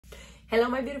Hello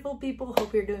my beautiful people,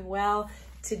 hope you're doing well.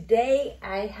 Today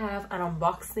I have an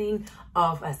unboxing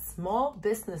of a small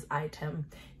business item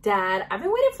that I've been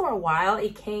waiting for a while.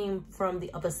 It came from the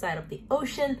other side of the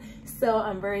ocean, so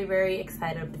I'm very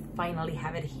excited to finally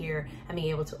have it here and be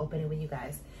able to open it with you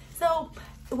guys. So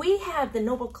we have the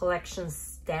Noble Collection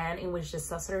stand in which the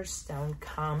Sorcerer'S stone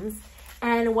comes,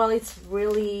 and while it's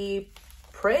really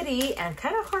pretty and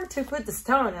kind of hard to put the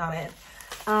stone on it,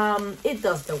 it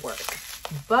does the work.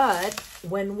 But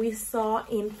when we saw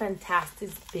in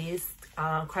Fantastic Beasts,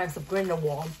 Crimes of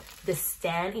Grindelwald, the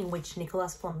stand in which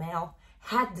Nicholas Flamel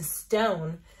had the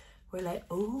stone, we're like,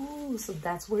 oh, so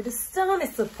that's where the stone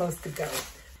is supposed to go.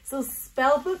 So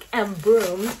Spellbook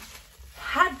Broom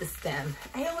had the stand.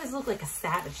 I always look like a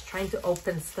savage trying to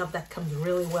open stuff that comes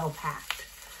really well packed.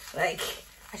 Like,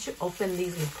 I should open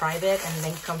these in private and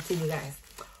then come to you guys.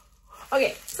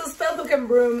 Okay, so Spellbook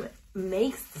Broom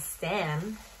makes the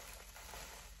stand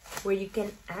where you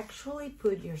can actually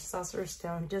put your Sorcerer's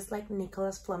stone just like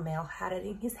Nicholas Flamel had it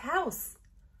in his house.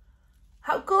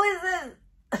 How cool is this?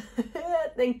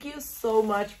 Thank you so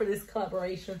much for this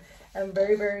collaboration. I'm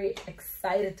very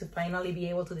excited to finally be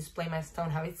able to display my stone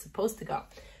how it's supposed to go.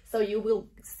 So you will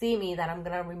see me that I'm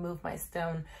gonna remove my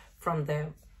stone from the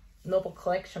Noble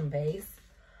Collection base.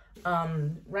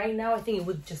 Right now I think it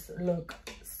would just look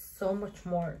so much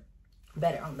more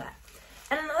better on that.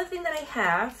 And another thing that I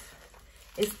have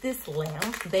is this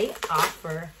lamp. They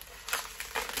offer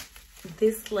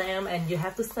this lamp and you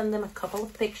have to send them a couple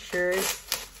of pictures.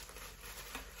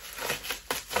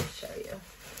 Let me show you.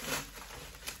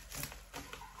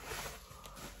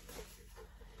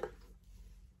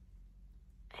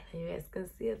 And you guys can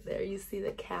see it there. You see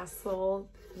the castle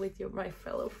with my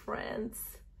fellow friends.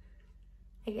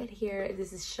 I get here,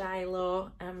 this is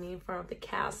Shiloh. I'm in front of the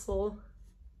castle.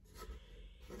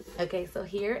 Okay, so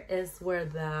here is where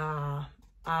the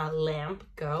lamp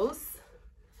goes.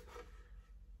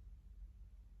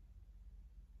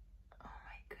 Oh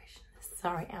my goodness,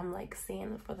 sorry, I'm like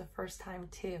seeing it for the first time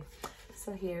too.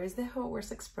 So here's the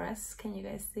Hogwarts Express. Can you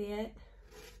guys see it?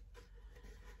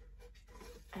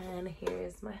 And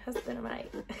here's my husband and I.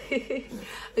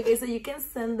 Okay, so you can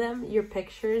send them your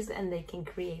pictures and they can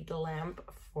create the lamp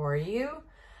for you.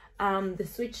 The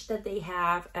switch that they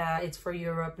have, it's for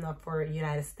Europe, not for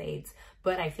United States,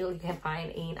 but I feel you can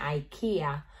find in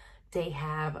IKEA, they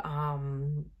have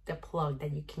the plug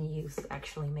that you can use to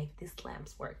actually make these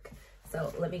lamps work.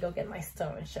 So let me go get my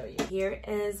stone and show you. Here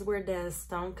is where the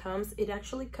stone comes. It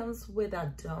actually comes with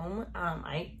a dome.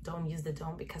 I don't use the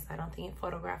dome because I don't think it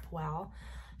photographed well.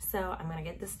 So I'm gonna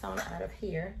get the stone out of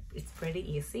here. It's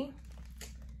pretty easy.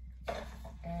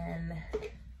 And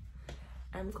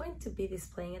I'm going to be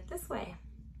displaying it this way.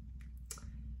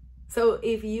 So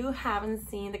if you haven't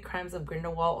seen the Crimes of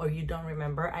Grindelwald or you don't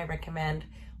remember, I recommend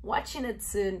watching it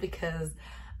soon because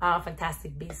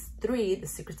Fantastic Beasts 3, The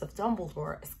Secrets of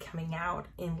Dumbledore is coming out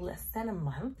in less than a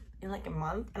month, in like a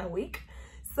month and a week.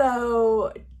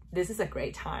 So this is a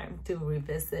great time to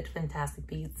revisit Fantastic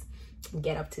Beasts,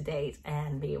 get up to date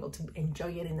and be able to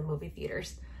enjoy it in the movie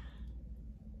theaters.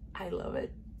 I love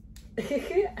it.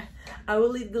 I will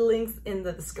leave the links in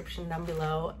the description down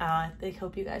below. I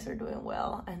hope you guys are doing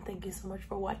well and thank you so much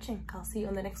for watching. I'll see you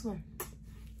on the next one.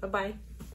 Bye bye.